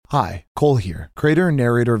Hi, Cole here, creator and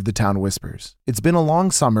narrator of The Town Whispers. It's been a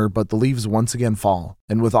long summer, but the leaves once again fall,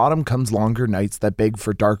 and with autumn comes longer nights that beg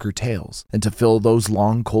for darker tales. And to fill those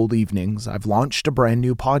long, cold evenings, I've launched a brand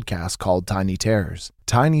new podcast called Tiny Terrors.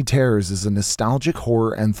 Tiny Terrors is a nostalgic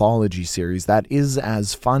horror anthology series that is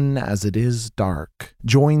as fun as it is dark.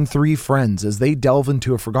 Join three friends as they delve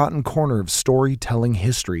into a forgotten corner of storytelling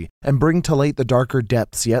history and bring to light the darker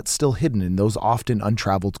depths yet still hidden in those often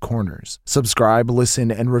untraveled corners. Subscribe,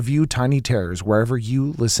 listen, and review Tiny Terrors wherever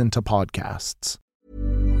you listen to podcasts.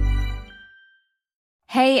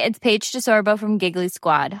 Hey, it's Paige DeSorbo from Giggly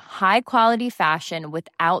Squad. High quality fashion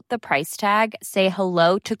without the price tag. Say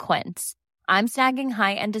hello to Quince. I'm snagging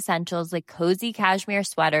high-end essentials like cozy cashmere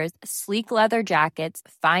sweaters, sleek leather jackets,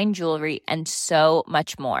 fine jewelry, and so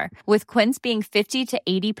much more. With Quince being 50 to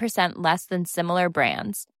 80% less than similar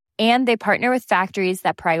brands. And they partner with factories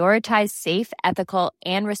that prioritize safe, ethical,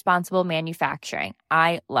 and responsible manufacturing.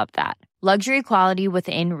 I love that. Luxury quality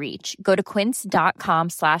within reach. Go to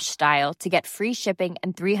quince.com/style to get free shipping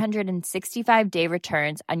and 365-day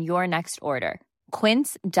returns on your next order.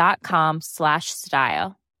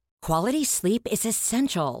 Quince.com/style. Quality sleep is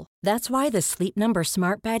essential. That's why the Sleep Number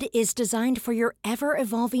Smart Bed is designed for your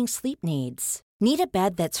ever-evolving sleep needs. Need a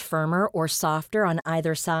bed that's firmer or softer on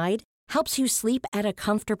either side? Helps you sleep at a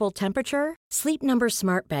comfortable temperature? Sleep Number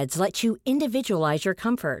Smart Beds let you individualize your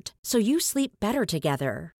comfort, so you sleep better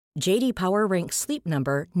together. J.D. Power ranks Sleep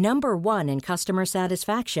Number number 1 in customer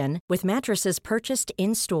satisfaction with mattresses purchased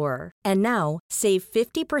in-store. And now, save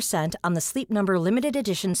 50% on the Sleep Number Limited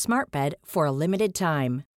Edition Smart Bed for a limited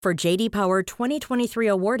time. For J.D. Power 2023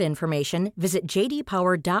 award information, visit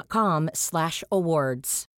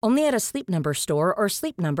jdpower.com/awards. Only at a Sleep Number store or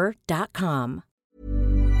sleepnumber.com.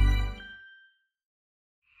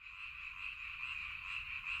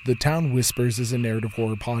 The Town Whispers is a narrative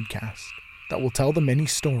horror podcast that will tell the many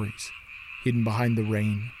stories hidden behind the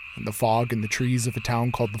rain and the fog and the trees of a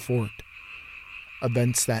town called the Fort.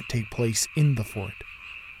 Events that take place in the Fort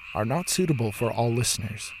are not suitable for all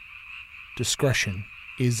listeners. Discretion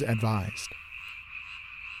is advised.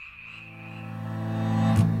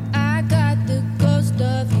 I got the ghost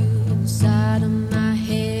of you inside of my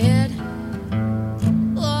head.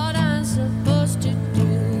 What I'm supposed to do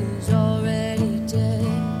is already dead.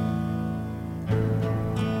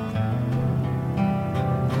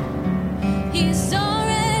 He's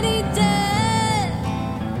already dead.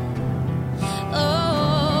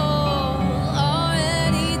 Oh,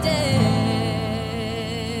 already dead.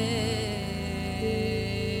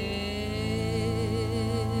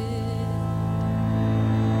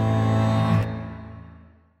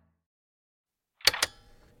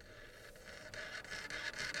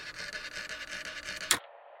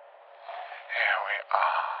 Here we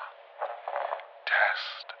are.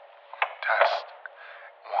 Test.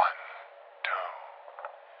 1, 2,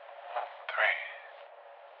 3.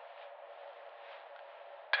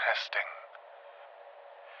 Testing.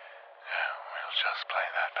 We'll just play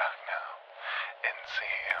that back now and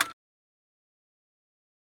see.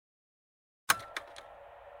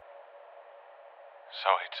 So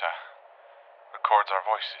it records our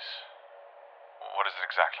voices. What is it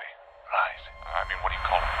exactly? Right. I mean, what do you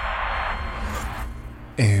call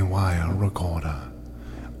it? A wire recorder.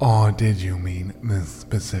 Or did you mean this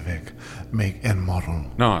specific make and model?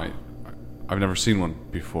 No, I've never seen one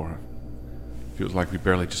before. Feels like we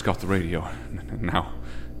barely just got the radio, and now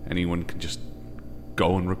anyone can just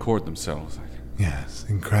go and record themselves. Yes,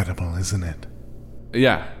 incredible, isn't it?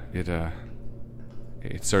 Yeah,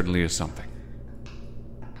 it certainly is something.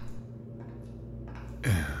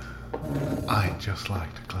 I'd just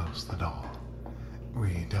like to close the door.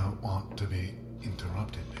 We don't want to be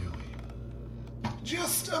interrupted, do we?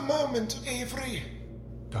 Just a moment, Avery.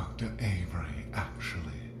 Dr. Avery,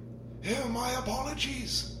 actually. Oh, my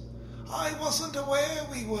apologies. I wasn't aware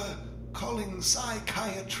we were calling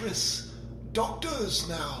psychiatrists doctors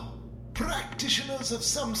now. Practitioners of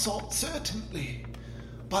some sort, certainly.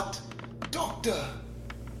 But, doctor...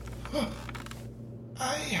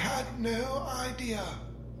 I had no idea.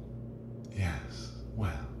 Yes,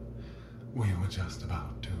 well, we were just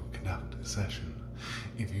about to conduct a session.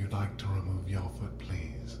 If you'd like to remove your foot,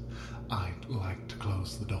 please. I'd like to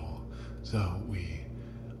close the door so we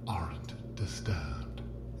aren't disturbed.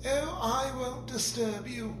 Oh, I won't disturb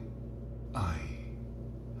you. I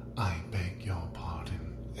beg your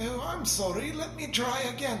pardon. Oh, I'm sorry. Let me try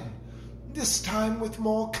again. This time with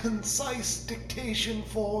more concise dictation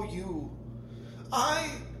for you. I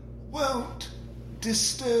won't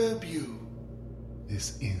disturb you.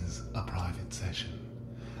 This is a private session.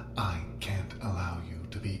 I can't allow you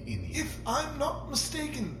to be in here. If I'm not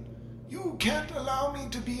mistaken, You can't allow me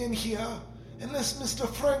to be in here unless Mr.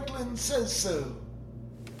 Franklin says so.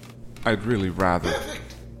 I'd really rather...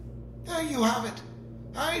 Perfect. There you have it.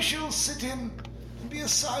 I shall sit in and be a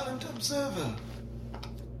silent observer.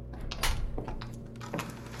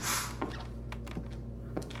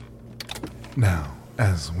 Now,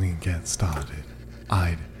 as we get started,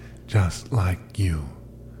 I'd just like you,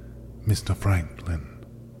 Mr. Franklin,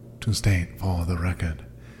 to state for the record,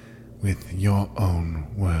 with your own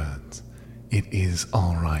words, it is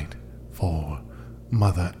all right for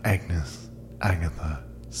Mother Agnes Agatha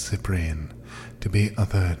Cyprian to be a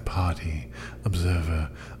third-party observer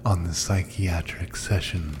on the psychiatric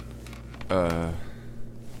session.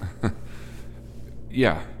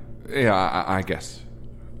 Yeah, I guess.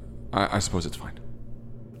 I suppose it's fine.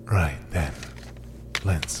 Right then,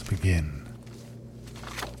 let's begin.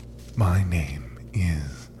 My name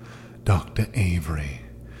is Dr. Avery.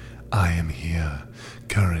 I am here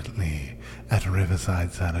currently at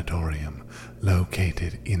Riverside Sanatorium,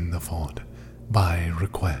 located in the fort, by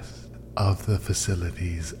request of the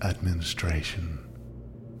facility's administration.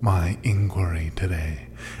 My inquiry today,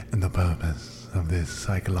 and the purpose of this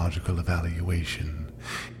psychological evaluation,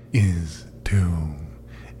 is to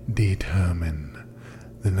determine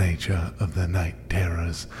the nature of the night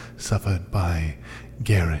terrors suffered by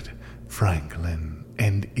Garrett Franklin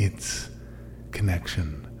and its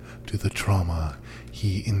connection to the trauma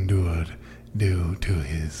he endured due to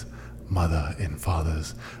his mother and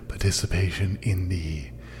father's participation in the...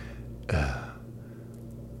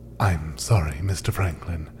 I'm sorry, Mr.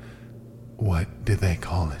 Franklin. What did they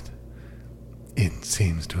call it? It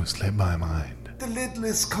seems to have slipped my mind. The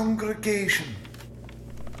lidless congregation.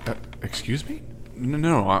 Excuse me?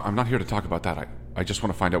 No, I'm not here to talk about that. I just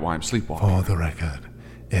want to find out why I'm sleepwalking. For the record,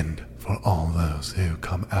 and for all those who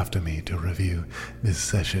come after me to review this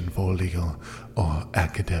session for legal or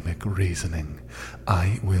academic reasoning,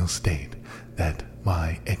 I will state that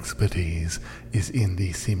my expertise is in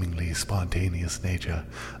the seemingly spontaneous nature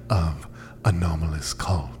of anomalous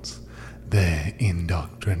cults, their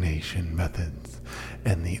indoctrination methods,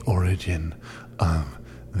 and the origin of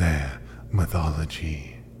their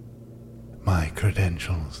mythology. My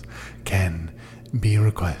credentials can be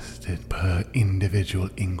requested per individual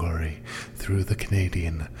inquiry through the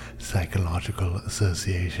Canadian Psychological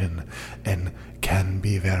Association and can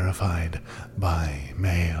be verified by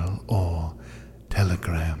mail or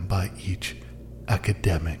telegram by each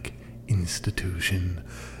academic institution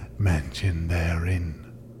mentioned therein.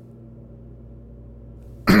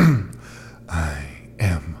 I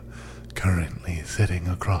am currently sitting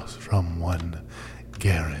across from one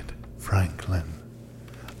Garrett Franklin,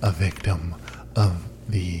 a victim of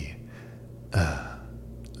the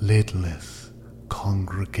lidless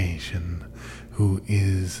congregation, who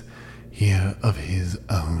is here of his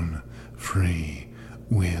own free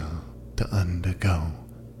will to undergo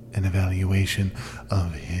an evaluation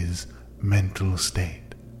of his mental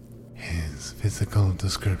state. His physical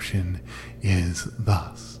description is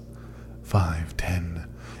thus: 5'10",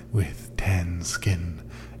 with tan skin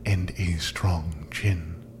and a strong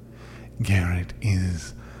chin. Garrett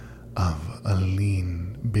is of a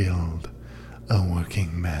lean build, a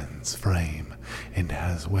working man's frame, and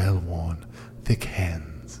has well-worn, thick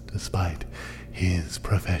hands, despite his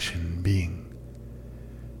profession being...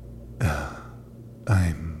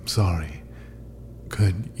 I'm sorry.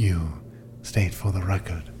 Could you state for the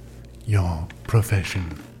record your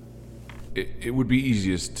profession? It would be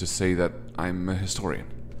easiest to say that I'm a historian.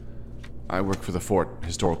 I work for the Fort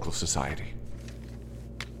Historical Society.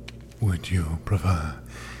 Would you prefer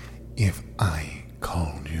if I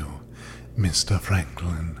called you Mr.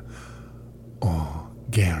 Franklin or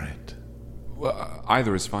Garrett? Well,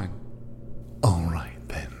 either is fine. All right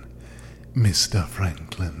then, Mr.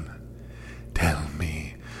 Franklin, tell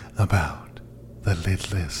me about the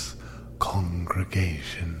lidless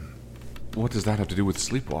congregation. What does that have to do with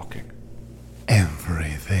sleepwalking?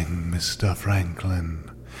 Everything, Mr. Franklin.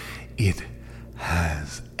 It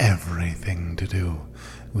has everything to do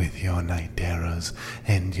with your night terrors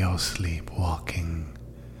and your sleepwalking.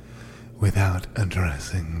 Without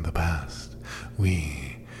addressing the past,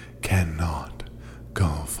 we cannot go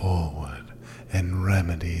forward and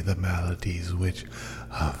remedy the maladies which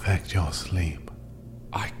affect your sleep.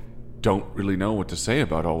 I don't really know what to say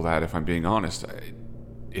about all that, if I'm being honest.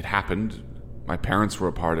 It happened. My parents were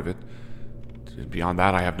a part of it. Beyond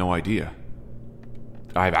that, I have no idea.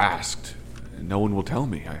 I've asked. No one will tell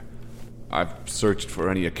me. I've searched for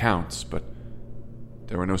any accounts, but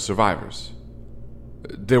there were no survivors.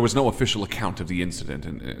 There was no official account of the incident,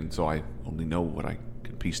 and so I only know what I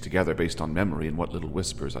can piece together based on memory and what little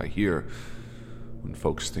whispers I hear when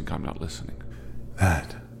folks think I'm not listening.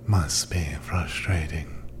 That must be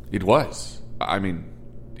frustrating. It was. I mean,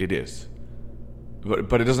 it is.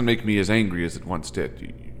 But it doesn't make me as angry as it once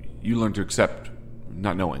did. You learn to accept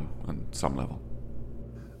not knowing on some level.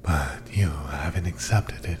 But you haven't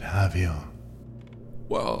accepted it, have you?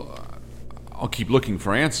 Well, I'll keep looking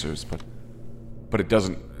for answers, but it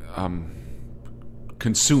doesn't,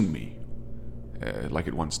 consume me like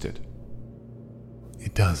it once did.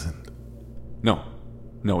 It doesn't. No,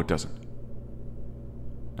 it doesn't.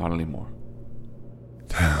 Not anymore.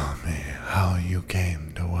 Tell me how you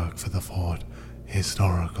came to work for the Fort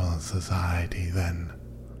Historical Society, then.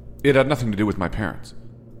 It had nothing to do with my parents.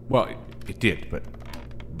 Well, it did,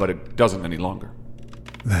 but it doesn't any longer.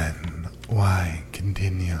 Then why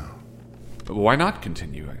continue? Why not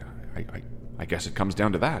continue? I guess it comes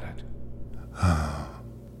down to that. Oh,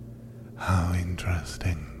 how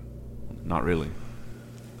interesting. Not really.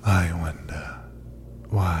 I wonder,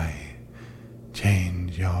 why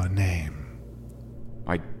change your name?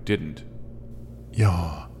 I didn't.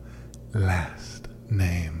 Your last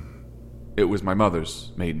name. It was my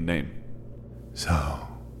mother's maiden name. So,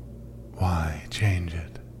 why change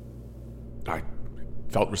it? I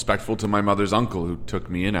felt respectful to my mother's uncle who took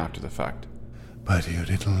me in after the fact. But you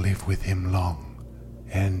didn't live with him long,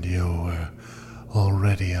 and you were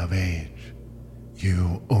already of age.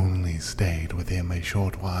 You only stayed with him a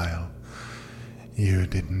short while. You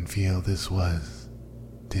didn't feel this was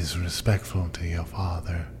disrespectful to your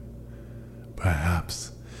father.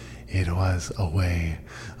 Perhaps it was a way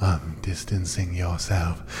of distancing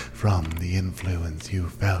yourself from the influence you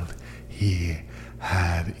felt he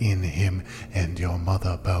had in him and your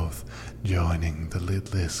mother both joining the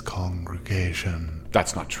lidless congregation.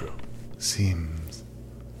 That's not true. Seems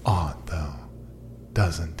odd, though,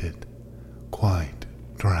 doesn't it? Quite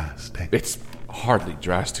drastic. It's hardly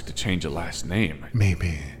drastic to change a last name.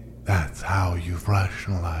 Maybe that's how you've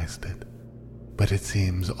rationalized it. But it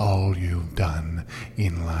seems all you've done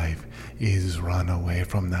in life is run away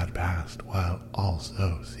from that past while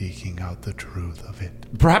also seeking out the truth of it.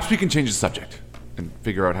 Perhaps we can change the subject and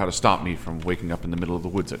figure out how to stop me from waking up in the middle of the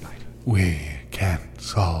woods at night. We can't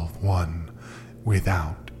solve one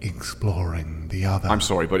without exploring the other. I'm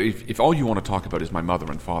sorry, but if all you want to talk about is my mother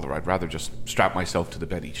and father, I'd rather just strap myself to the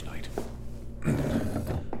bed each night.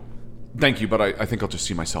 Thank you, but I think I'll just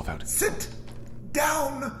see myself out. Sit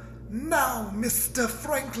down now, Mr.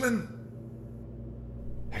 Franklin.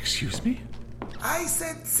 Excuse me? I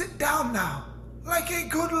said sit down now, like a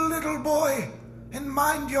good little boy, and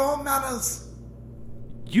mind your manners.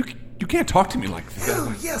 You can't talk to me like that.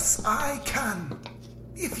 Oh, yes, I can.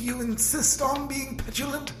 If you insist on being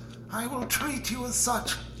petulant, I will treat you as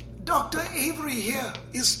such. Dr. Avery here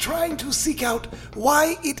is trying to seek out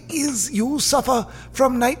why it is you suffer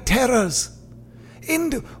from night terrors,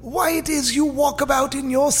 and why it is you walk about in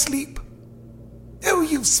your sleep. Oh,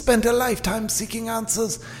 you've spent a lifetime seeking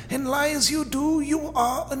answers, and lie as you do, you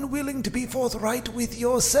are unwilling to be forthright with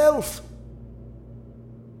yourself.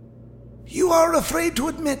 You are afraid to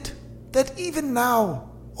admit that even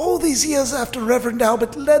now, all these years after Reverend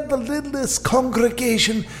Albert led the lidless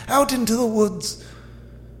congregation out into the woods,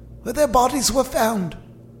 where their bodies were found,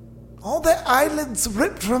 all their eyelids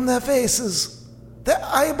ripped from their faces, their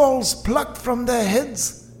eyeballs plucked from their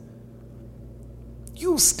heads,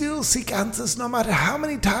 you still seek answers no matter how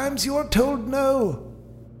many times you are told no.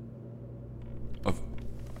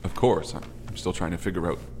 Of course, I'm still trying to figure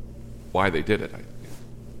out why they did it.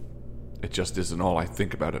 It just isn't all I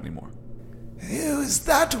think about anymore. Oh, is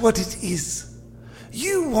that what it is?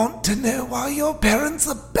 You want to know why your parents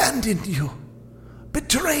abandoned you,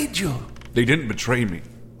 betrayed you? They didn't betray me.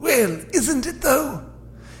 Well, isn't it though?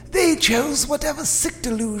 They chose whatever sick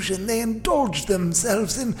delusion they indulged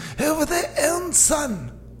themselves in over their own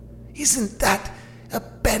son. Isn't that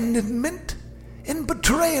abandonment and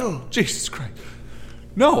betrayal? Jesus Christ.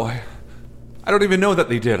 No, I don't even know that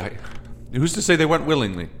they did. Who's to say they went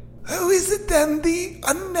willingly? Oh, is it then the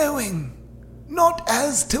unknowing? Not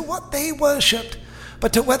as to what they worshipped,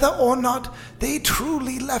 but to whether or not they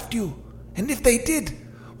truly left you. And if they did,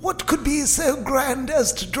 what could be so grand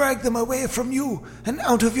as to drag them away from you and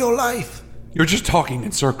out of your life? You're just talking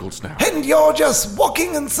in circles now. And you're just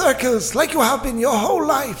walking in circles like you have been your whole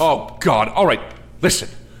life. Oh, God. All right, listen.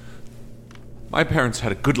 My parents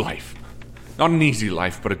had a good life. Not an easy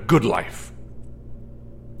life, but a good life.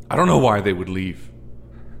 I don't know why they would leave.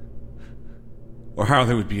 Or how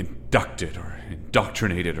they would be inducted or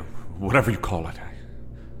indoctrinated or whatever you call it.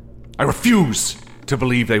 I refuse to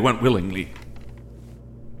believe they went willingly.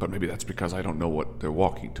 But maybe that's because I don't know what they're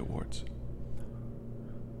walking towards.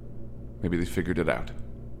 Maybe they figured it out.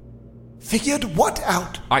 Figured what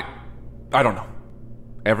out? I don't know.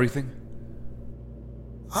 Everything?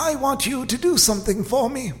 I want you to do something for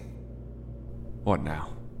me. What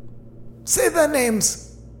now? Say their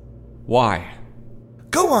names. Why?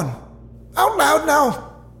 Go on. Out loud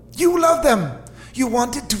now. You love them. You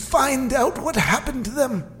wanted to find out what happened to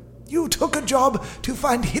them. You took a job to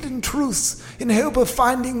find hidden truths in hope of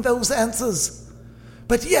finding those answers.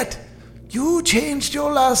 But yet, you changed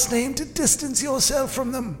your last name to distance yourself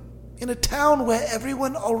from them in a town where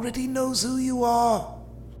everyone already knows who you are.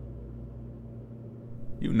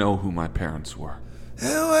 You know who my parents were.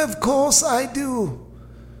 Oh, of course I do.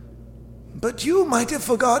 But you might have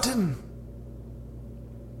forgotten.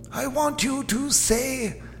 I want you to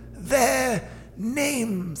say their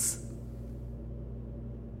names.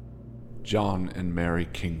 John and Mary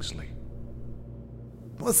Kingsley.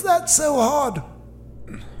 Was that so hard?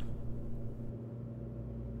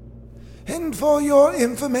 And for your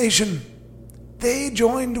information, they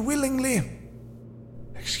joined willingly.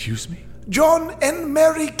 Excuse me? John and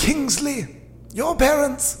Mary Kingsley, your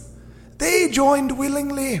parents, they joined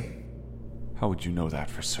willingly. How would you know that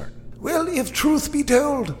for certain? Well, if truth be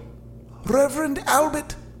told, Reverend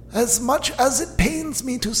Albert, as much as it pains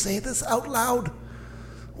me to say this out loud,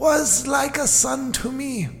 was like a son to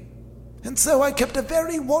me, and so I kept a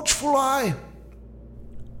very watchful eye.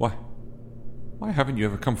 Why? Why haven't you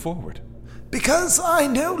ever come forward? Because I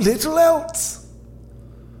know little else.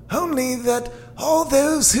 Only that all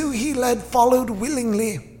those who he led followed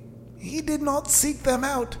willingly. He did not seek them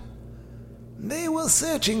out. They were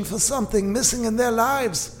searching for something missing in their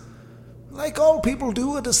lives, like all people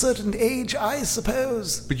do at a certain age, I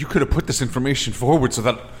suppose. But you could have put this information forward so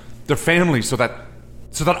that their family, so that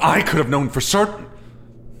I could have known for certain.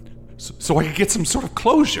 So I could get some sort of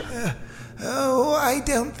closure. Oh, I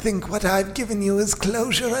don't think what I've given you is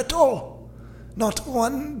closure at all. Not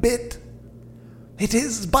one bit. It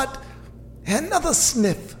is but another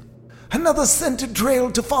sniff, another scented trail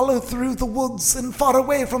to follow through the woods and far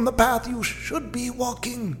away from the path you should be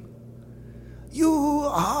walking. You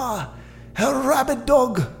are a rabid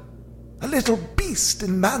dog, a little beast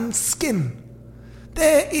in man's skin.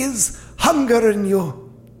 There is hunger in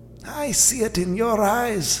you. I see it in your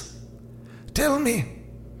eyes. Tell me,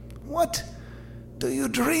 what do you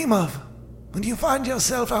dream of when you find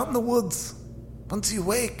yourself out in the woods? Once you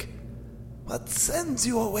wake, what sends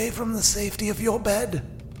you away from the safety of your bed?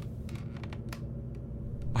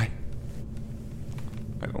 I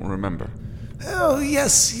don't remember. Oh,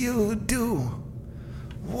 yes, you do.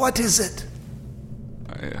 What is it?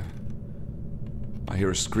 I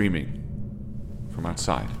hear a screaming from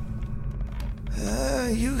outside.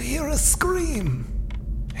 You hear a scream.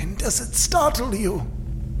 And does it startle you?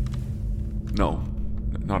 No,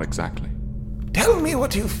 not exactly. Tell me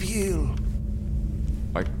what you feel.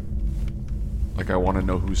 Like I want to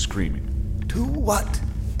know who's screaming. To what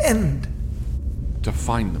end? To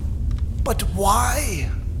find them. But why?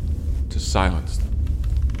 To silence them,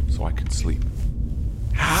 so I can sleep.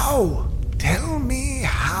 How? Tell me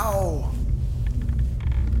how.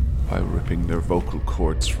 By ripping their vocal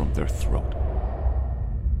cords from their throat.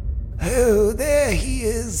 Oh, there he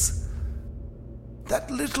is. That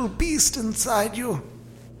little beast inside you.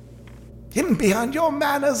 Hidden behind your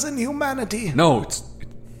manners and humanity. No,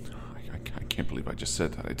 I can't believe I just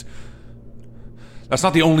said that. That's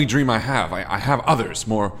not the only dream I have. I have others,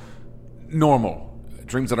 more normal.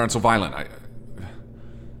 Dreams that aren't so violent.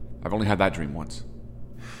 I've only had that dream once.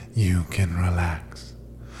 You can relax.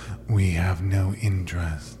 We have no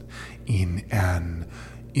interest in an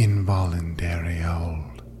involuntary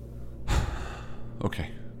hold.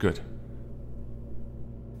 Okay, good.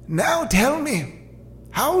 Now tell me,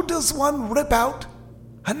 how does one rip out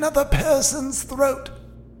another person's throat?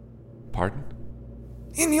 Pardon?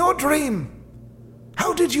 In your dream,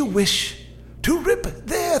 how did you wish to rip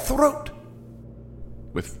their throat?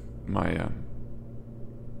 With my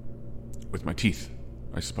teeth,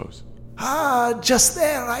 I suppose. Ah, just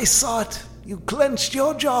there I saw it. You clenched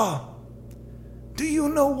your jaw. Do you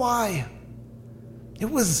know why? It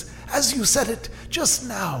was as you said it just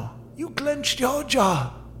now. You clenched your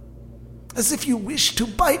jaw, as if you wished to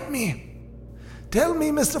bite me. Tell me,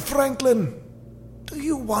 Mr. Franklin, do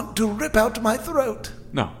you want to rip out my throat?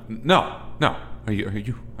 No. Are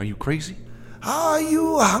you crazy? Are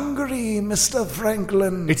you hungry, Mr.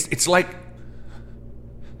 Franklin? It's like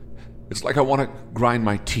I want to grind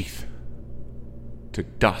my teeth to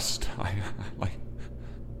dust.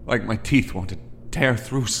 Like my teeth want to tear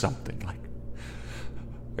through something. Like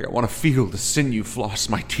I want to feel the sinew floss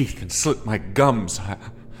my teeth and slit my gums. I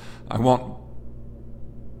want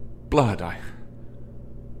blood. I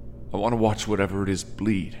want to watch whatever it is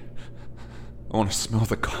bleed. want to smell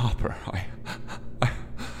the copper. Oh my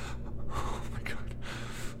God.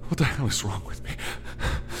 What the hell is wrong with me?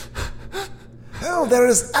 Oh, there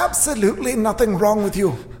is absolutely nothing wrong with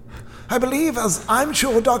you. I believe, as I'm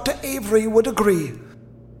sure Dr. Avery would agree,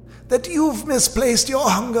 that you've misplaced your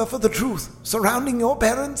hunger for the truth surrounding your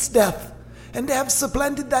parents' death and have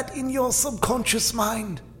supplanted that in your subconscious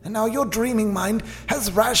mind. And now your dreaming mind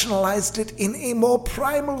has rationalized it in a more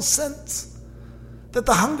primal sense, that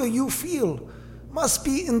the hunger you feel must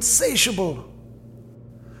be insatiable.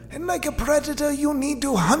 And like a predator, you need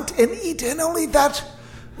to hunt and eat, and only that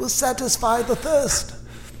will satisfy the thirst.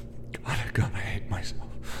 God, I hate myself.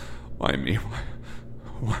 Why me?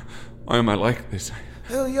 Why am I like this?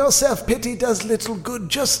 Well, your self-pity does little good.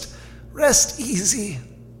 Just rest easy.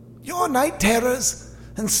 Your night terrors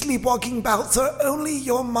and sleepwalking bouts are only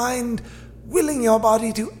your mind willing your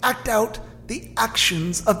body to act out the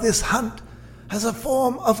actions of this hunt as a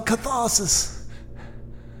form of catharsis.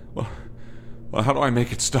 Well, how do I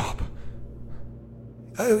make it stop?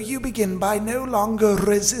 Oh, you begin by no longer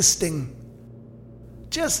resisting.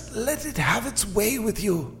 Just let it have its way with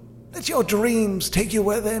you. Let your dreams take you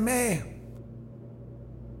where they may.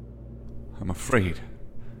 I'm afraid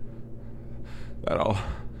that I'll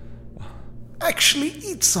Actually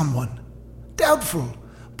eat someone. Doubtful,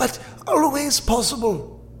 but always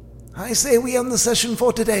possible. I say we end the session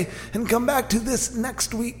for today and come back to this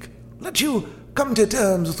next week. Let you come to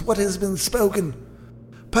terms with what has been spoken.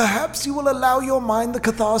 Perhaps you will allow your mind the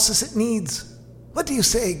catharsis it needs. What do you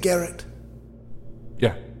say, Garrett?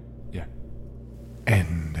 Yeah.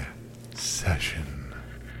 End session.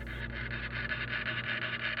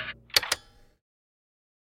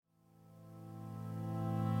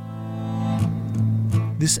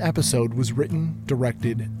 This episode was written,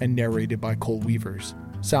 directed, and narrated by Cole Weavers.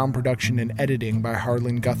 Sound production and editing by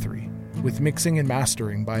Harlan Guthrie, with mixing and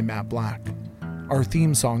mastering by Matt Black. Our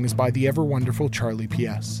theme song is by the ever-wonderful Charlie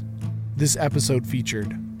P.S. This episode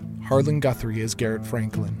featured Harlan Guthrie as Garrett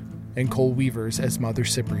Franklin, and Cole Weavers as Mother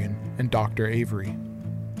Cyprian and Dr. Avery.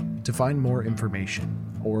 To find more information,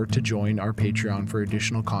 or to join our Patreon for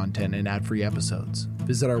additional content and ad-free episodes,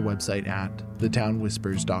 visit our website at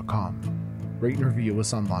thetownwhispers.com. Rate and review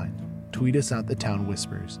us online. Tweet us at The Town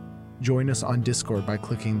Whispers. Join us on Discord by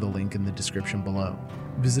clicking the link in the description below.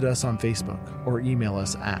 Visit us on Facebook or email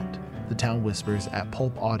us at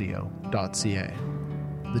thetownwhispers@pulpaudio.ca.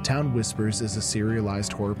 The Town Whispers is a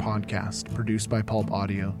serialized horror podcast produced by Pulp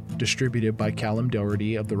Audio, distributed by Callum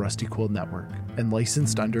Doherty of the Rusty Quill Network, and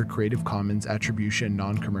licensed under Creative Commons Attribution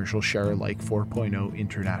Non-Commercial Share-alike 4.0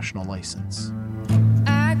 International License.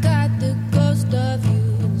 I got the ghost of you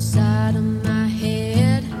inside of my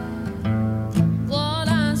head. What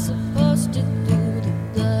I'm supposed to do, the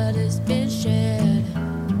blood has been shed.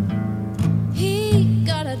 He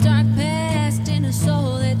got a dark past in a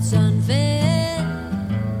soul that's unfed.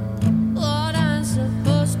 What I'm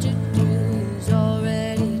supposed to do is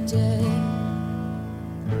already dead.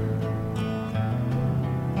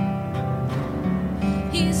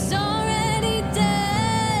 He's